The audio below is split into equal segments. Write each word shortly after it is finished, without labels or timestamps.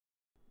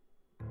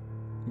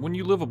When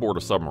you live aboard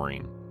a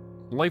submarine,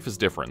 life is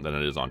different than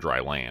it is on dry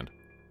land.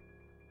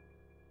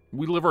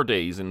 We live our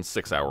days in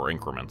 6-hour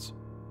increments,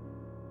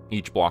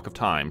 each block of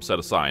time set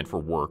aside for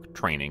work,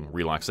 training,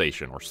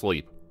 relaxation, or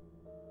sleep.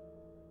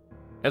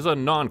 As a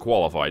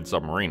non-qualified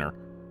submariner,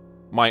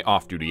 my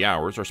off-duty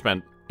hours are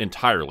spent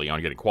entirely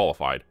on getting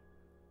qualified.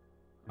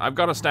 I've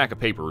got a stack of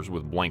papers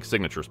with blank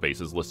signature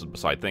spaces listed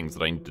beside things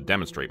that I need to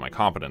demonstrate my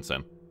competence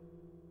in.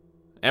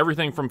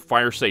 Everything from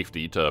fire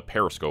safety to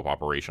periscope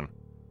operation.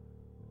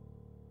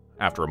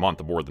 After a month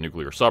aboard the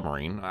nuclear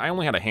submarine, I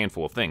only had a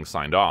handful of things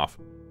signed off,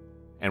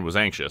 and was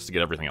anxious to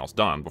get everything else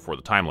done before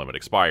the time limit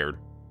expired.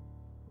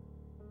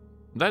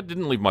 That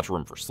didn't leave much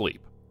room for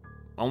sleep,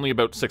 only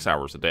about 6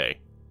 hours a day.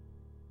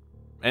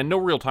 And no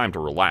real time to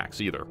relax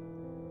either.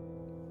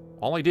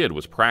 All I did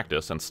was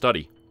practice and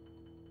study.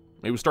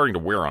 It was starting to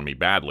wear on me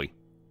badly.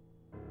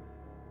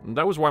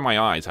 That was why my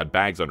eyes had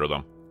bags under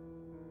them,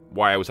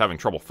 why I was having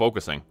trouble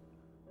focusing,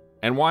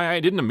 and why I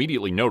didn't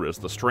immediately notice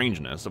the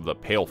strangeness of the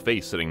pale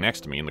face sitting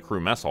next to me in the crew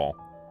mess hall.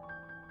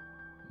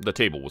 The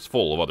table was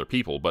full of other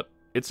people, but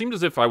it seemed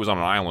as if I was on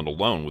an island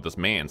alone with this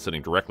man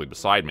sitting directly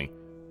beside me,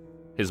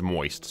 his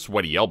moist,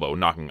 sweaty elbow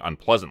knocking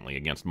unpleasantly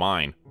against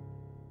mine.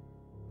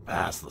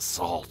 "Pass the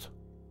salt,"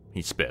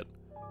 he spit,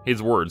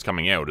 his words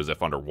coming out as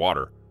if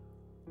underwater.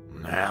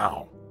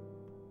 "Now."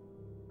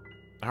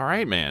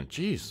 Alright, man,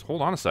 jeez,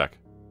 hold on a sec.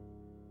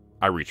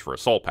 I reached for a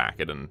salt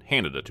packet and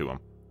handed it to him.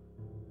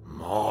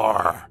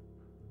 "More,"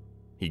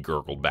 he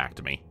gurgled back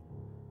to me.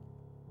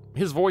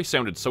 His voice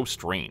sounded so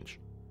strange.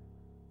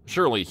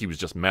 Surely he was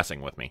just messing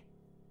with me.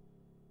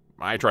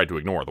 I tried to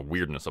ignore the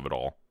weirdness of it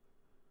all.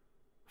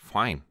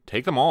 Fine,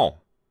 take them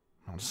all.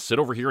 I'll just sit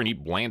over here and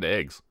eat bland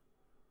eggs.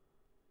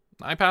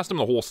 I passed him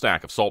the whole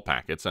stack of salt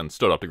packets and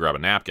stood up to grab a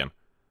napkin,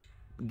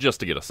 just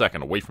to get a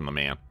second away from the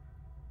man.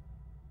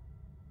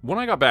 When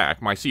I got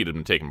back, my seat had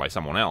been taken by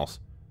someone else.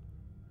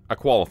 A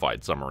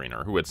qualified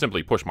submariner who had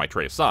simply pushed my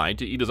tray aside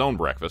to eat his own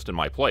breakfast in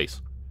my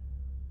place.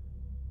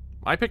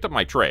 I picked up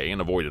my tray and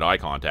avoided eye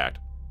contact.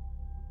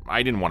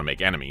 I didn't want to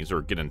make enemies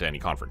or get into any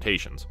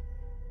confrontations.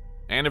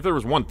 And if there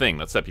was one thing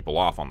that set people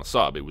off on the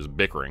sub, it was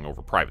bickering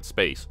over private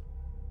space.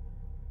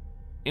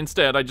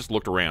 Instead, I just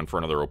looked around for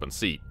another open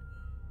seat.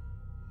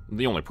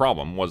 The only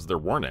problem was there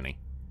weren't any.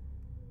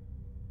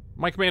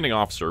 My commanding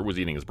officer was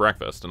eating his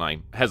breakfast, and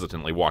I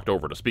hesitantly walked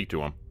over to speak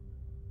to him.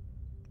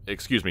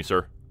 "Excuse me,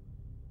 sir."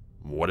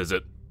 "What is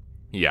it?"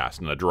 he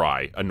asked in a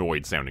dry,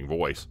 annoyed-sounding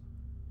voice.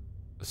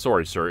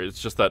 "Sorry, sir, it's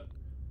just that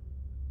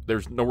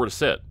there's nowhere to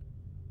sit."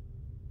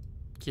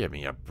 "Give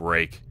me a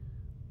break.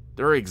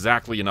 There are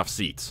exactly enough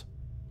seats.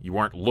 You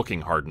aren't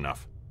looking hard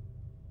enough.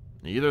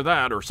 Either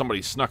that or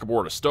somebody snuck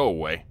aboard a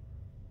stowaway."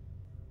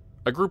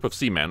 A group of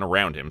seamen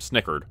around him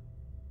snickered,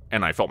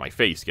 and I felt my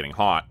face getting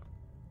hot.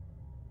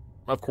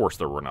 Of course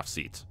there were enough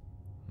seats.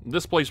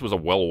 This place was a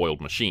well-oiled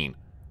machine.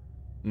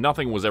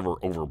 Nothing was ever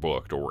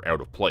overbooked or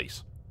out of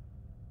place.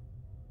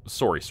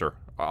 "Sorry, sir.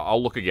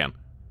 I'll look again."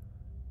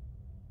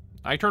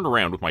 I turned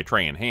around with my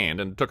tray in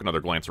hand and took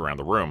another glance around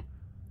the room,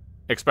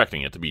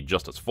 expecting it to be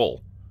just as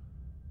full.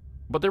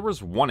 But there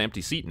was one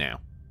empty seat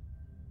now.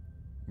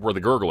 Where the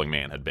gurgling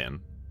man had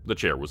been, the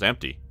chair was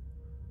empty.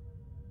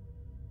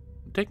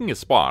 Taking his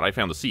spot, I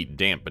found the seat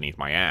damp beneath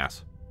my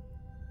ass.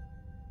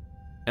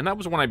 And that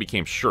was when I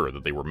became sure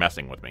that they were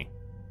messing with me.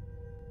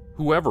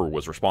 Whoever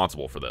was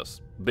responsible for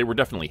this, they were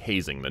definitely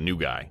hazing the new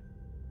guy.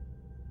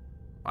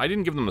 I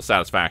didn't give them the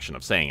satisfaction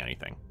of saying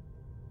anything.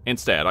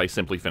 Instead, I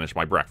simply finished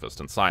my breakfast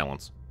in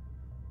silence.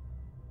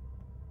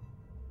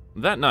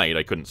 That night,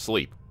 I couldn't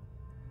sleep.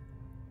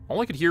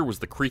 All I could hear was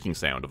the creaking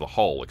sound of the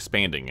hull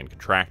expanding and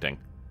contracting.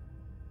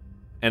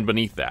 And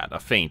beneath that, a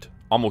faint,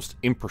 almost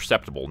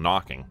imperceptible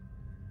knocking.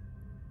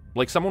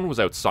 Like someone was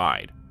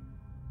outside,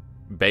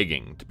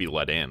 begging to be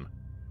let in.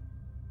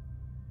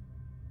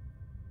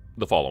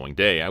 The following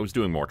day, I was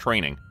doing more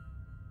training.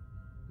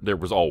 There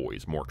was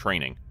always more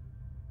training.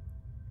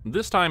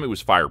 This time it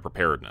was fire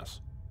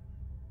preparedness.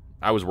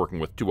 I was working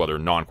with 2 other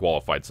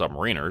non-qualified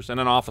submariners and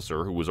an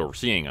officer who was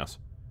overseeing us.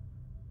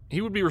 He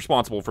would be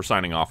responsible for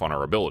signing off on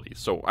our abilities,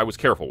 so I was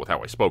careful with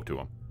how I spoke to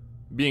him,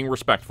 being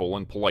respectful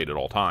and polite at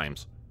all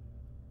times.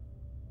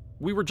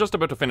 We were just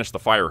about to finish the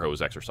fire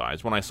hose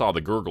exercise when I saw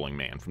the gurgling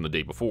man from the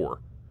day before.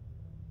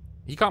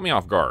 He caught me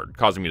off guard,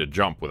 causing me to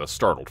jump with a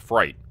startled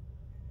fright.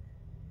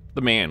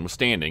 The man was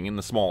standing in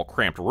the small,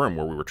 cramped room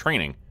where we were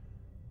training,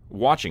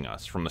 watching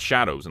us from the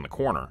shadows in the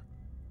corner.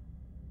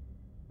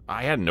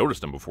 I hadn't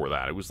noticed him before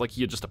that. It was like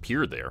he had just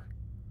appeared there.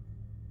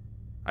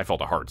 I felt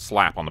a hard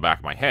slap on the back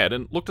of my head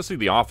and looked to see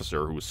the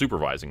officer who was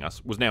supervising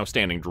us was now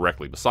standing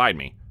directly beside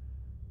me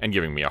and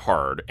giving me a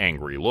hard,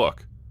 angry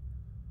look.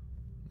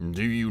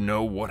 "Do you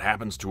know what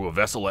happens to a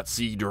vessel at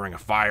sea during a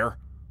fire?"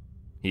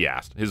 he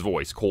asked, his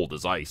voice cold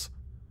as ice.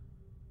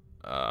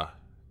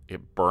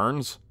 It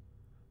burns?"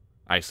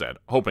 I said,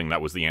 hoping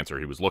that was the answer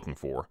he was looking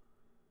for.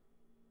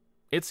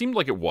 It seemed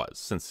like it was,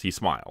 since he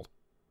smiled.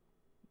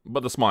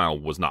 But the smile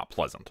was not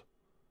pleasant.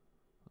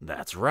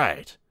 "That's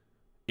right.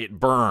 It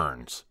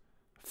burns.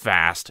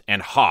 Fast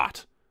and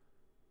hot.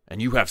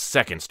 And you have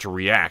seconds to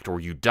react or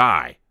you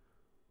die.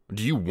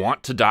 Do you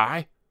want to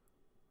die?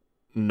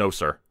 No,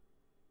 sir.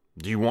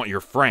 Do you want your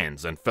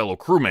friends and fellow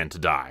crewmen to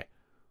die,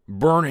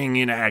 burning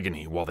in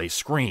agony while they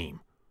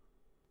scream?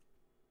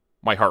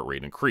 My heart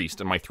rate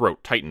increased and my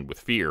throat tightened with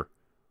fear.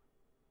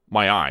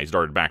 My eyes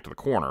darted back to the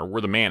corner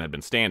where the man had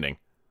been standing,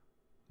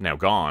 now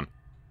gone.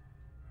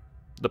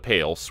 The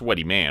pale,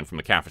 sweaty man from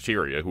the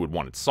cafeteria who had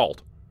wanted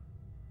salt,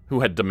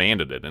 who had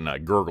demanded it in a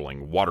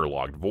gurgling,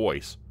 waterlogged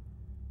voice.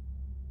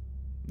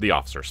 The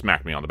officer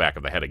smacked me on the back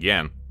of the head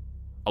again,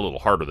 a little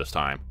harder this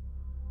time.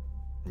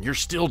 You're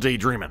still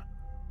daydreaming.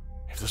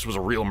 If this was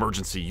a real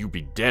emergency, you'd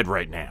be dead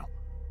right now.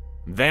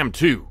 Them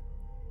too.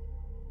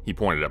 He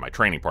pointed at my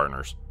training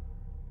partners.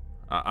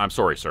 I'm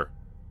sorry, sir.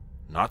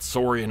 Not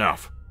sorry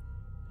enough.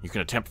 You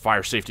can attempt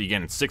fire safety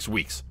again in 6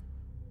 weeks.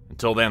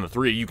 Until then, the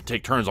three of you can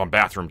take turns on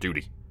bathroom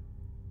duty.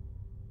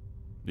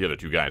 The other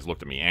two guys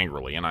looked at me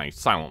angrily, and I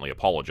silently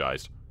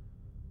apologized.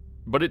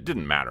 But it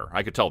didn't matter.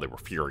 I could tell they were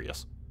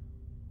furious.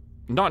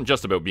 Not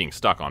just about being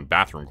stuck on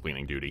bathroom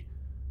cleaning duty.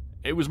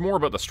 It was more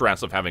about the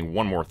stress of having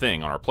one more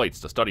thing on our plates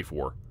to study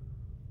for.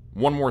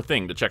 One more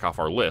thing to check off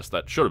our list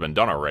that should have been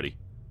done already.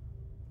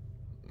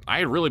 I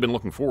had really been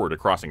looking forward to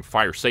crossing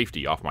fire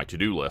safety off my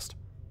to-do list.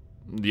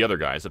 The other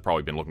guys had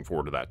probably been looking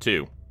forward to that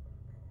too.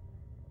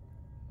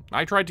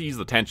 I tried to ease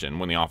the tension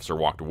when the officer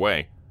walked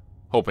away,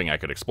 hoping I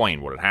could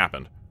explain what had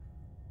happened.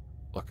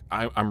 Look,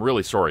 I'm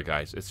really sorry,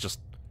 guys. It's just...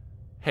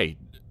 Hey,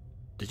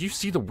 did you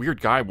see the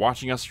weird guy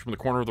watching us from the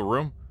corner of the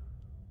room?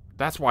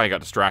 That's why I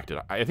got distracted.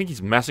 I think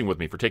he's messing with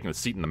me for taking the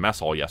seat in the mess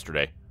hall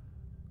yesterday.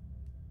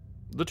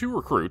 The two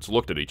recruits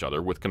looked at each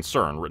other with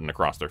concern written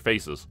across their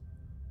faces.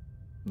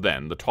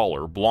 Then the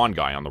taller, blonde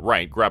guy on the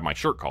right grabbed my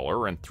shirt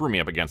collar and threw me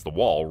up against the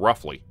wall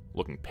roughly,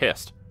 looking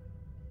pissed.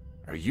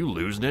 Are you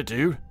losing it,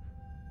 dude?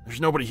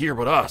 There's nobody here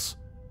but us.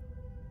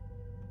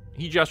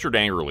 He gestured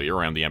angrily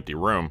around the empty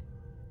room,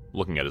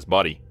 looking at his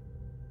buddy.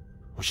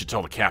 We should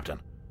tell the captain.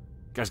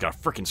 Guy's got a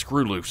frickin'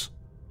 screw loose.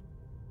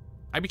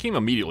 I became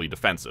immediately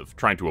defensive,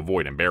 trying to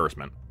avoid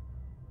embarrassment.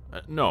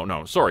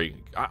 No, sorry.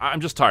 I'm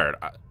just tired.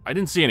 I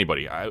didn't see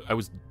anybody. I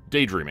was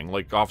daydreaming,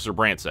 like Officer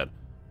Brandt said.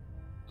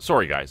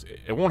 Sorry, guys.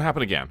 It won't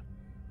happen again.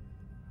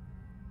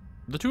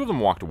 The two of them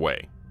walked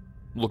away,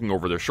 looking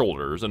over their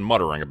shoulders and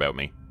muttering about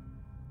me.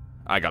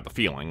 I got the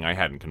feeling I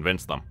hadn't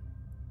convinced them.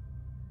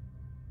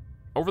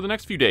 Over the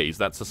next few days,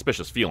 that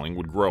suspicious feeling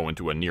would grow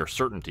into a near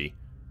certainty,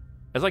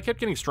 as I kept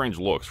getting strange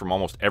looks from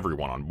almost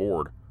everyone on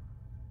board.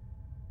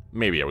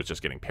 Maybe I was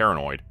just getting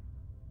paranoid.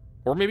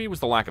 Or maybe it was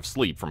the lack of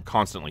sleep from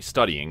constantly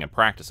studying and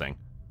practicing.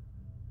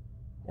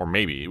 Or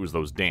maybe it was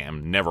those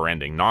damn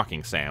never-ending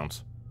knocking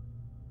sounds.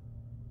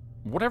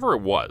 Whatever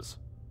it was,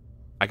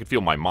 I could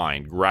feel my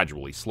mind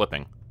gradually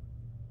slipping.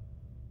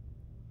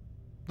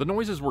 The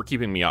noises were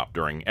keeping me up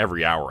during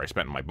every hour I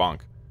spent in my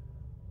bunk.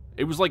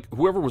 It was like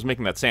whoever was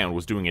making that sound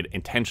was doing it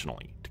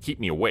intentionally, to keep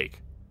me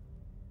awake.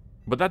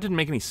 But that didn't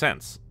make any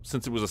sense,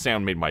 since it was a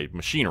sound made by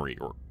machinery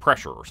or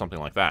pressure or something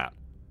like that.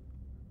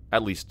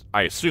 At least,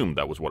 I assumed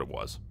that was what it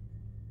was.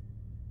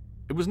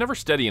 It was never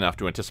steady enough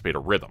to anticipate a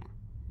rhythm.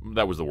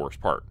 That was the worst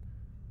part.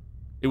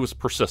 It was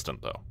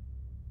persistent, though,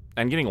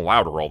 and getting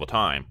louder all the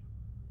time.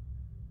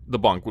 The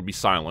bunk would be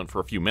silent for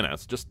a few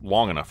minutes, just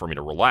long enough for me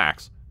to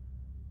relax.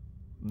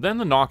 Then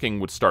the knocking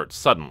would start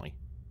suddenly,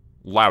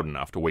 loud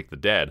enough to wake the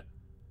dead,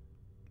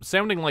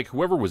 sounding like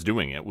whoever was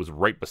doing it was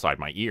right beside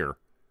my ear.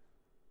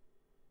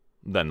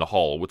 Then the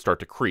hull would start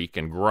to creak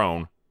and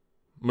groan.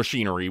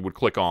 Machinery would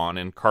click on,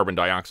 and carbon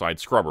dioxide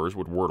scrubbers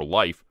would whir to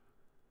life.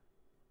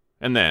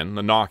 And then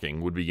the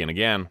knocking would begin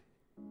again.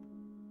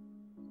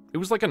 It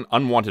was like an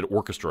unwanted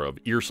orchestra of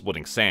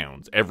ear-splitting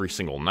sounds every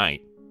single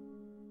night.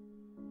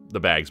 The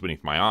bags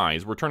beneath my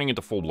eyes were turning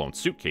into full-blown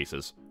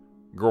suitcases,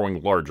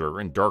 growing larger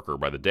and darker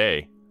by the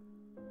day.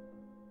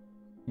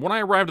 When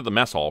I arrived at the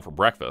mess hall for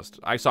breakfast,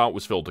 I saw it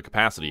was filled to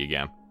capacity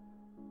again.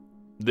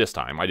 This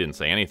time, I didn't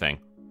say anything.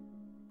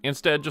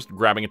 Instead, just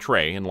grabbing a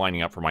tray and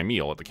lining up for my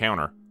meal at the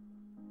counter.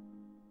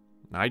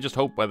 I just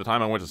hoped by the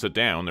time I went to sit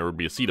down, there would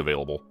be a seat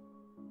available.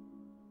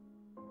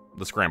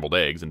 The scrambled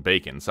eggs and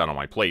bacon sat on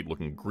my plate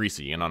looking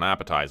greasy and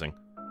unappetizing,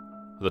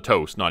 the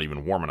toast not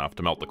even warm enough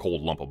to melt the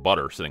cold lump of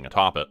butter sitting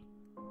atop it.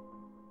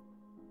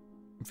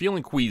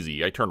 Feeling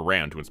queasy, I turned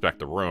around to inspect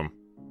the room.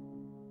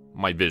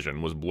 My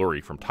vision was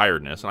blurry from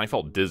tiredness, and I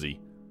felt dizzy,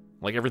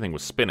 like everything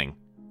was spinning.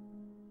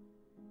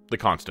 The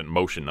constant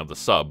motion of the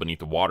sub beneath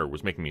the water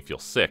was making me feel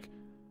sick,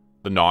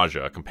 the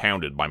nausea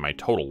compounded by my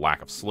total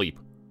lack of sleep.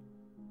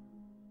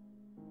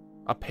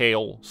 A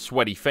pale,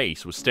 sweaty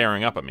face was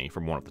staring up at me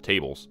from one of the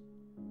tables.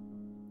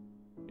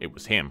 It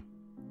was him.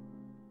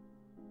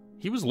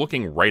 He was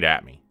looking right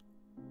at me,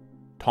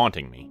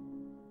 taunting me.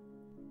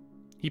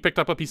 He picked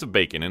up a piece of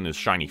bacon in his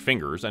shiny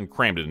fingers and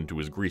crammed it into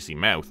his greasy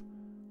mouth,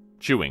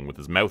 chewing with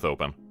his mouth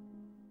open.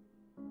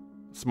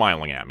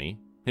 Smiling at me,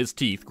 his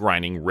teeth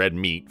grinding red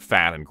meat,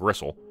 fat, and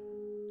gristle,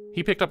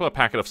 he picked up a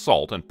packet of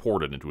salt and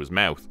poured it into his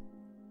mouth.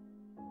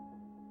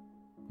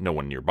 No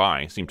one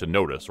nearby seemed to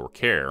notice or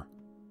care.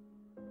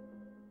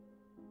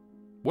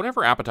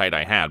 Whatever appetite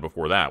I had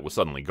before that was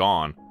suddenly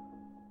gone,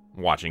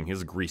 watching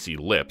his greasy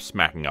lips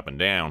smacking up and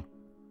down,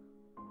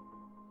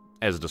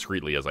 As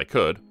discreetly as I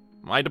could,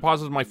 I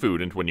deposited my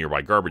food into a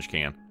nearby garbage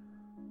can,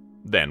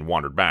 then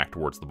wandered back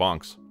towards the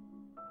bunks.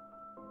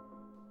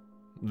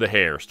 The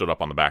hair stood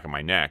up on the back of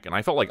my neck, and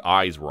I felt like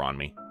eyes were on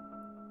me,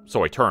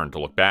 so I turned to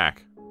look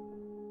back.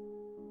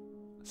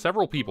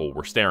 Several people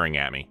were staring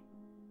at me,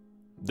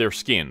 their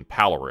skin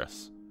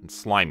pallorous and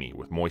slimy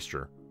with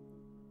moisture.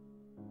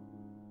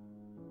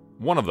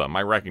 One of them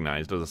I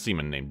recognized as a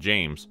seaman named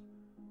James.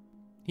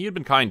 He had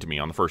been kind to me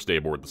on the first day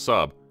aboard the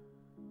sub,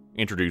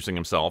 introducing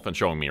himself and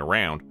showing me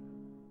around,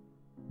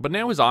 but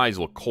now his eyes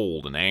looked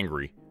cold and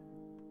angry,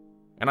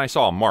 and I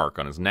saw a mark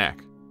on his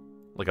neck,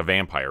 like a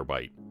vampire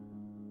bite,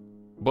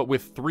 but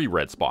with 3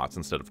 red spots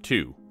instead of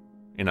 2,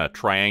 in a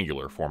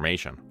triangular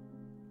formation.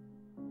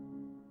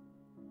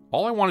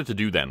 All I wanted to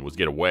do then was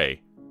get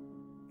away.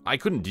 I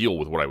couldn't deal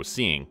with what I was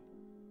seeing.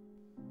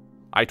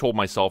 I told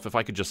myself if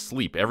I could just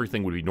sleep,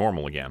 everything would be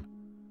normal again.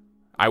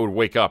 I would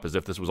wake up as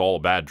if this was all a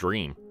bad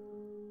dream.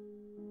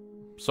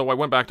 So I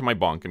went back to my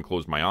bunk and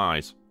closed my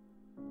eyes,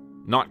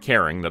 not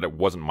caring that it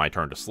wasn't my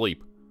turn to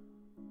sleep,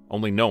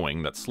 only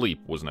knowing that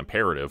sleep was an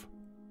imperative.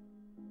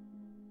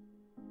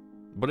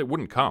 But it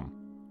wouldn't come.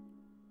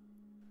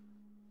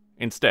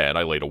 Instead,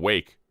 I laid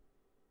awake,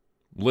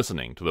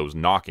 listening to those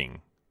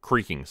knocking,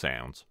 creaking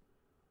sounds.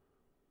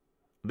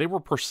 They were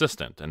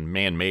persistent and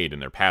man-made in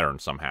their pattern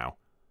somehow,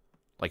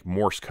 like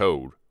Morse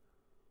code,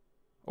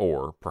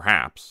 or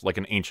perhaps like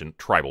an ancient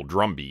tribal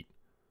drumbeat,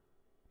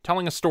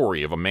 telling a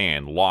story of a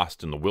man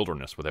lost in the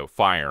wilderness without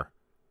fire,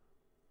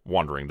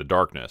 wandering the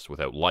darkness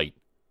without light.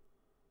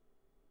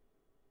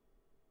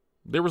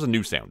 There was a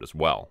new sound as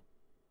well,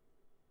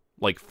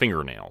 like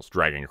fingernails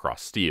dragging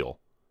across steel,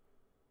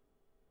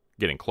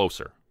 getting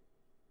closer,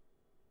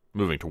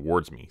 moving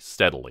towards me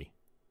steadily.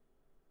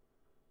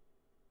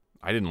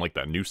 I didn't like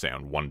that new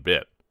sound one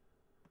bit.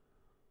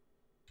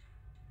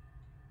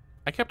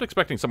 I kept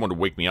expecting someone to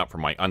wake me up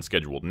from my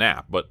unscheduled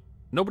nap, but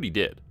nobody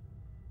did.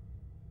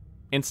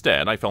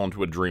 Instead, I fell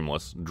into a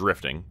dreamless,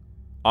 drifting,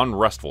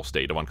 unrestful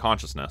state of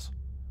unconsciousness,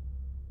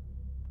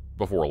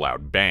 before a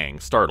loud bang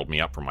startled me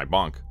up from my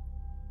bunk.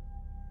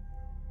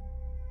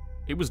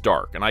 It was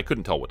dark, and I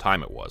couldn't tell what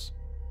time it was.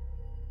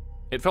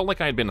 It felt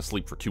like I had been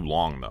asleep for too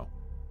long, though.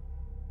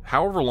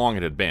 However long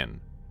it had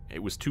been,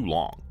 it was too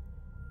long.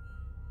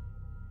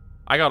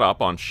 I got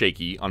up on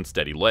shaky,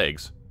 unsteady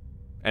legs,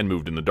 and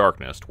moved in the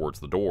darkness towards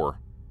the door,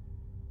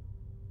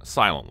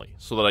 silently,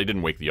 so that I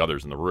didn't wake the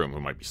others in the room who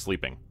might be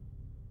sleeping.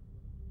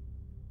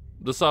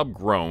 The sub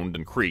groaned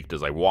and creaked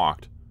as I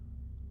walked,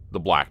 the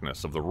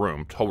blackness of the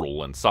room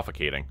total and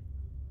suffocating.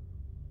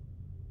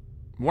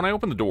 When I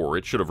opened the door,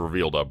 it should have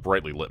revealed a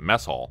brightly lit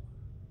mess hall,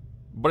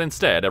 but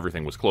instead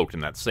everything was cloaked in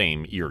that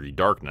same eerie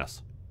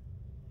darkness.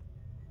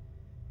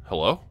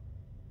 "Hello?"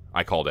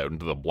 I called out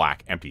into the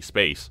black, empty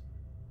space.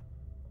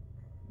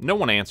 No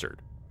one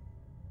answered.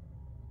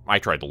 I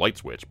tried the light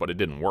switch, but it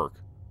didn't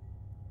work.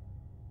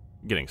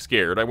 Getting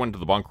scared, I went into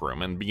the bunk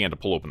room and began to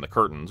pull open the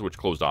curtains, which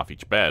closed off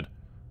each bed.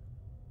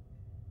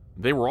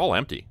 They were all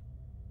empty.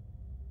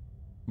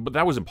 But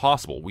that was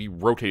impossible. We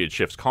rotated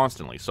shifts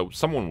constantly, so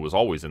someone was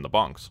always in the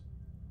bunks.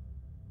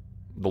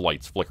 The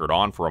lights flickered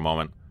on for a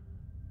moment,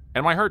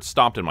 and my heart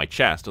stopped in my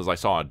chest as I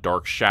saw a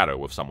dark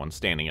shadow of someone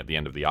standing at the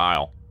end of the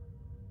aisle,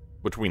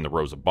 between the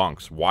rows of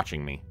bunks,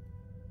 watching me.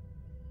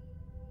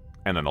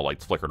 And then the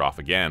lights flickered off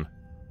again,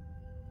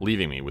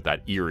 leaving me with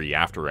that eerie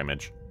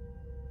afterimage.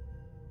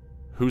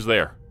 "Who's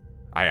there?"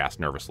 I asked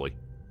nervously.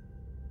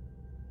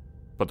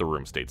 But the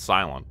room stayed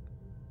silent,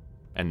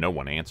 and no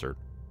one answered.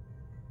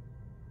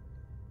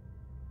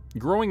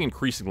 Growing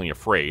increasingly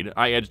afraid,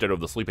 I edged out of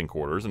the sleeping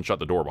quarters and shut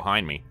the door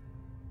behind me.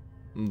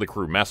 The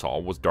crew mess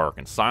hall was dark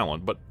and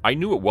silent, but I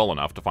knew it well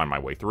enough to find my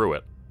way through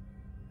it.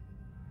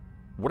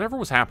 Whatever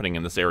was happening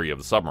in this area of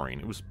the submarine,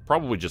 it was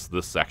probably just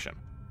this section.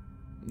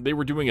 They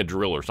were doing a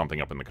drill or something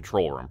up in the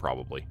control room,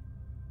 probably.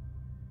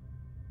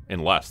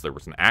 Unless there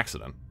was an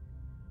accident.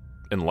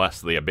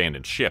 Unless they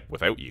abandoned ship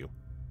without you.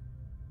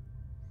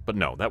 But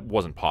no, that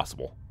wasn't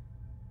possible.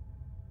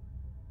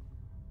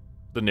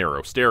 The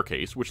narrow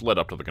staircase, which led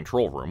up to the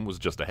control room, was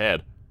just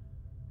ahead,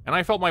 and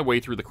I felt my way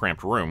through the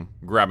cramped room,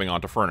 grabbing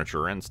onto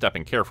furniture and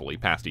stepping carefully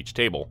past each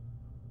table.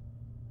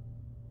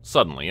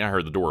 Suddenly, I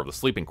heard the door of the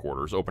sleeping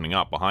quarters opening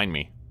up behind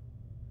me.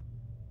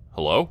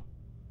 "Hello?"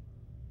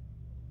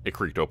 It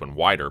creaked open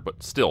wider,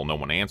 but still no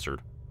one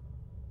answered.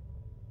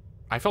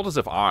 I felt as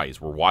if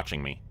eyes were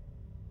watching me,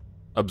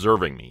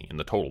 observing me in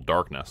the total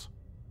darkness.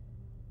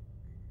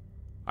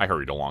 I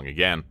hurried along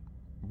again,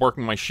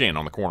 barking my shin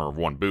on the corner of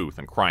one booth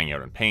and crying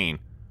out in pain,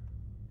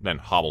 then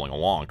hobbling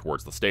along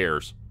towards the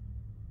stairs.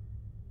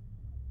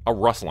 A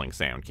rustling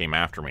sound came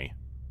after me.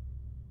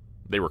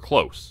 They were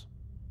close,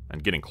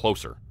 and getting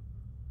closer.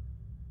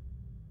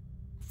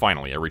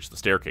 Finally, I reached the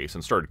staircase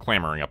and started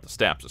clambering up the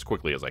steps as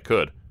quickly as I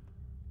could,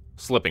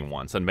 slipping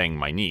once and banging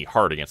my knee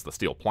hard against the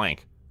steel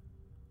plank.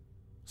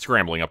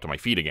 Scrambling up to my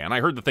feet again, I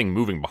heard the thing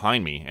moving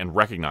behind me and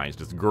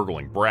recognized its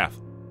gurgling breath.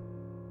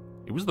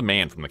 It was the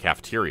man from the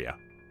cafeteria.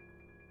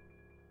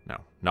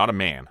 No, not a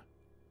man.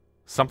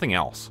 Something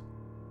else.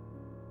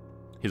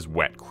 His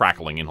wet,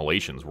 crackling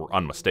inhalations were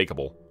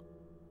unmistakable.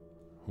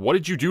 What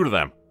did you do to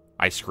them?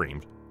 I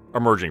screamed,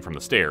 emerging from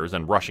the stairs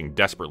and rushing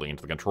desperately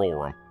into the control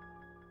room.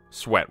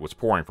 Sweat was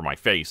pouring from my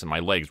face and my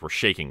legs were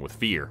shaking with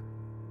fear.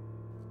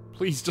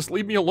 Please, just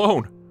leave me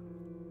alone.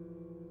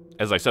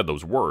 As I said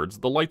those words,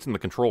 the lights in the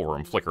control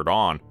room flickered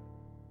on,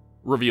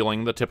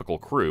 revealing the typical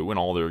crew in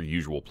all their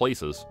usual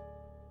places.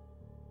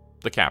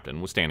 The captain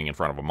was standing in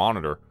front of a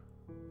monitor,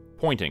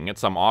 pointing at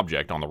some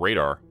object on the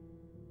radar.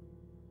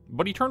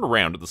 But he turned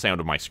around at the sound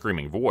of my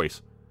screaming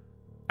voice,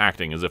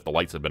 acting as if the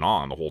lights had been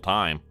on the whole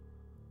time.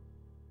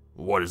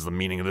 What is the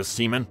meaning of this,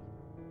 Seaman?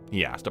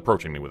 He asked,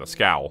 approaching me with a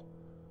scowl.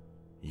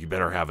 You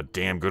better have a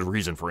damn good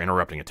reason for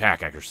interrupting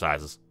attack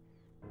exercises.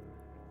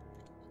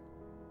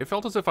 It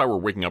felt as if I were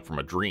waking up from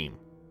a dream,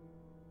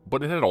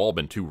 but it had all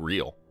been too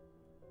real.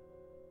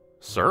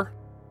 Sir?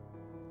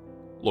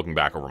 Looking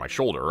back over my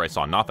shoulder, I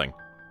saw nothing.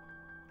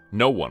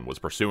 No one was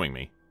pursuing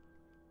me.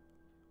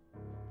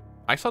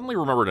 I suddenly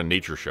remembered a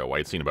nature show I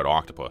had seen about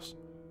octopus.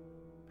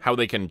 How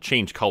they can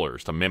change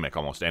colors to mimic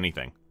almost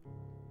anything.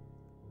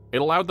 It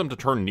allowed them to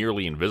turn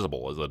nearly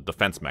invisible as a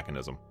defense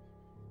mechanism.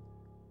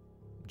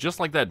 Just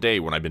like that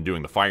day when I'd been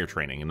doing the fire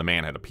training and the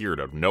man had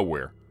appeared out of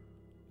nowhere,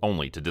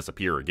 only to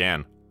disappear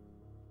again.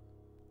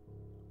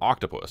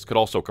 Octopus could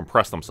also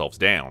compress themselves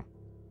down,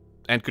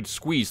 and could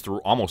squeeze through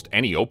almost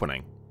any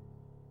opening.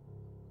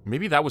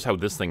 Maybe that was how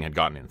this thing had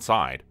gotten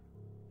inside.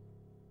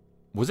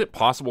 Was it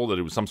possible that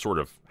it was some sort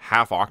of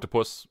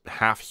half-octopus,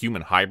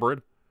 half-human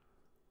hybrid?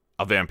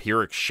 A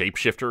vampiric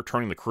shapeshifter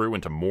turning the crew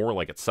into more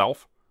like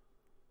itself?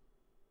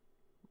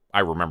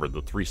 I remembered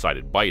the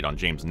three-sided bite on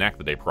James' neck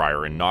the day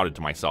prior and nodded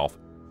to myself,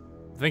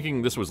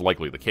 thinking this was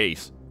likely the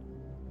case.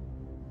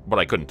 But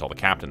I couldn't tell the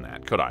captain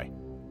that, could I?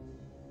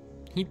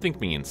 He'd think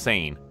me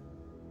insane,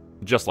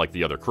 just like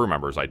the other crew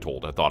members I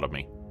told had thought of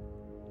me.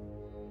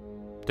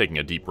 Taking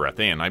a deep breath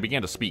in, I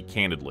began to speak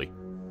candidly.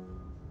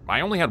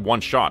 I only had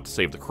one shot to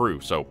save the crew,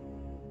 so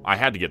I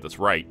had to get this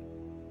right.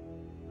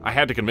 I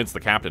had to convince the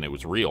captain it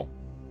was real,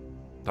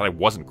 that I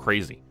wasn't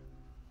crazy.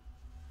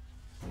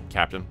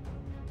 Captain,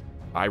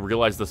 I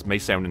realize this may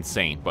sound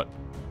insane, but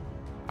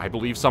I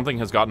believe something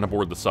has gotten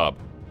aboard the sub.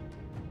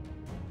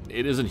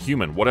 It isn't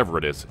human, whatever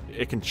it is.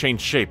 It can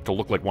change shape to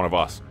look like one of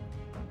us.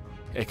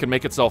 It can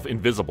make itself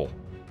invisible.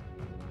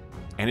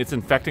 And it's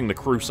infecting the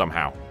crew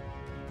somehow.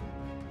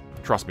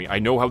 Trust me, I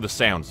know how this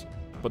sounds,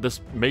 but this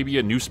may be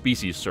a new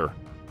species, sir.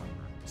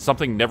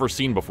 Something never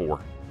seen before.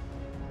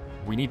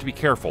 We need to be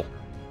careful.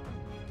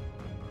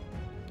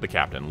 The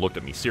captain looked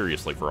at me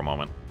seriously for a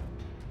moment.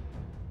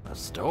 A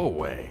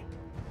stowaway?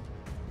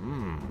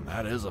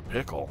 That is a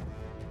pickle.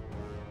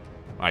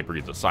 I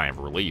breathed a sigh of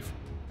relief.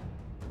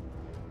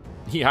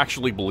 He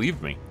actually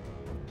believed me.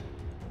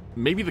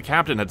 Maybe the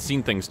captain had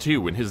seen things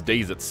too in his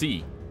days at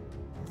sea.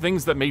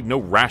 Things that made no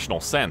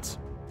rational sense.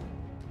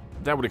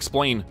 That would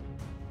explain...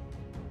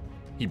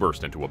 He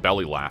burst into a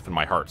belly laugh and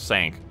my heart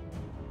sank.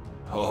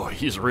 Oh,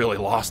 he's really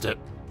lost it.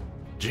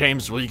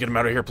 James, will you get him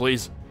out of here,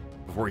 please?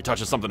 Before he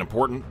touches something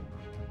important?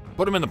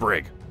 Put him in the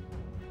brig.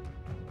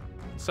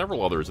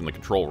 Several others in the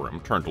control room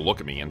turned to look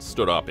at me and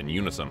stood up in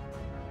unison.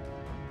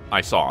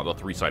 I saw the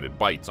three-sided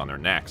bites on their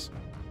necks.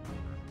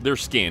 Their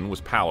skin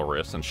was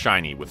pallorous and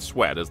shiny with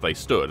sweat as they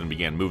stood and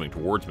began moving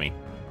towards me.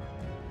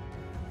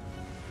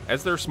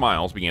 As their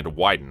smiles began to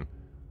widen,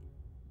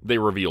 they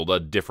revealed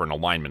a different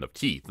alignment of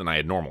teeth than I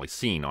had normally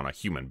seen on a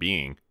human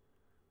being.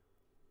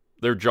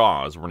 Their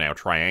jaws were now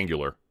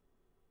triangular,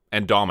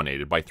 and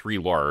dominated by three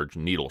large,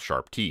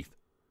 needle-sharp teeth.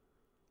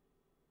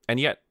 And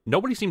yet,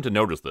 nobody seemed to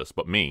notice this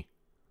but me.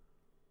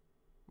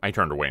 I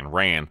turned away and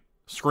ran,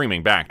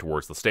 screaming back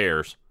towards the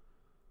stairs.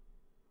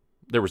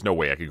 There was no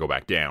way I could go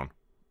back down,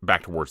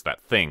 back towards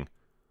that thing.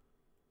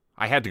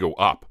 I had to go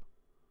up.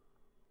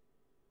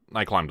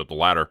 I climbed up the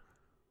ladder,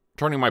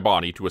 turning my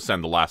body to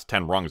ascend the last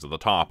 10 rungs at the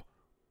top,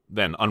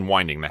 then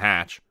unwinding the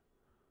hatch.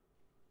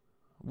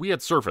 We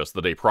had surfaced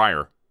the day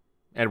prior,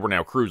 and were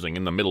now cruising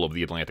in the middle of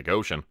the Atlantic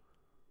Ocean.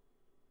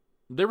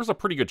 There was a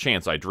pretty good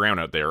chance I'd drown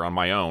out there on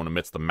my own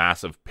amidst the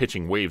massive,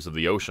 pitching waves of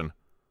the ocean.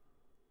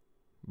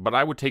 But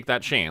I would take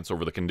that chance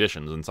over the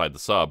conditions inside the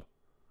sub.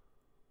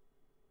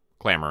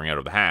 Clambering out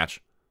of the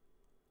hatch,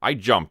 I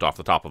jumped off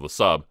the top of the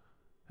sub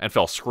and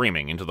fell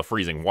screaming into the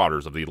freezing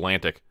waters of the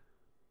Atlantic,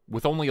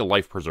 with only a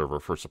life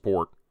preserver for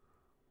support.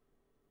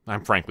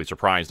 I'm frankly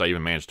surprised I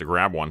even managed to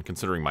grab one,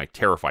 considering my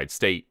terrified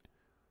state.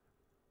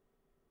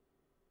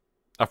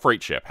 A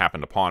freight ship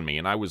happened upon me,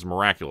 and I was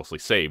miraculously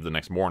saved the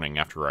next morning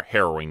after a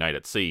harrowing night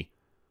at sea.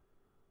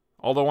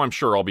 Although I'm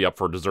sure I'll be up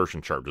for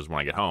desertion charges when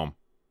I get home.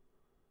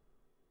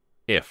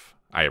 If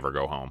I ever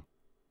go home.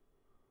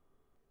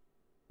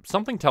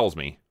 Something tells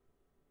me,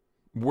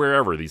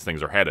 wherever these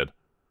things are headed,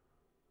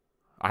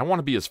 I want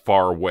to be as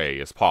far away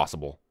as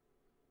possible.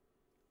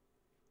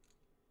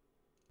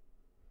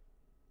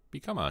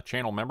 Become a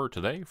channel member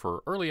today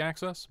for early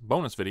access,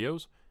 bonus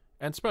videos,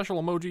 and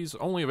special emojis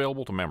only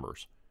available to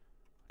members.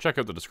 Check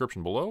out the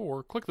description below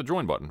or click the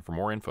join button for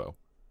more info.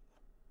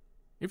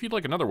 If you'd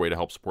like another way to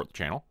help support the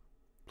channel,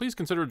 please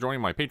consider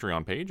joining my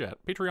Patreon page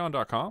at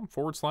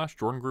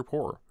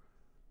patreon.com/JordanGroupeHorror.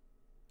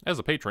 As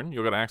a patron,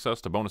 you'll get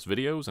access to bonus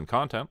videos and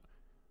content,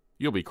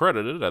 You'll be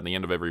credited at the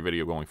end of every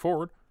video going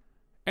forward,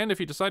 and if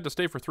you decide to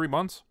stay for 3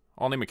 months,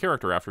 I'll name a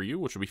character after you,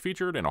 which will be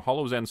featured in a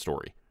Hollow's End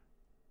story.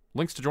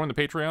 Links to join the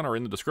Patreon are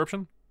in the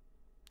description.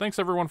 Thanks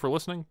everyone for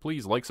listening.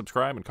 Please like,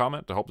 subscribe, and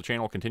comment to help the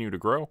channel continue to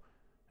grow.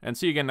 And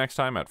see you again next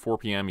time at 4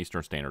 p.m.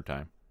 Eastern Standard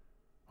Time.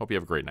 Hope you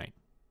have a great night.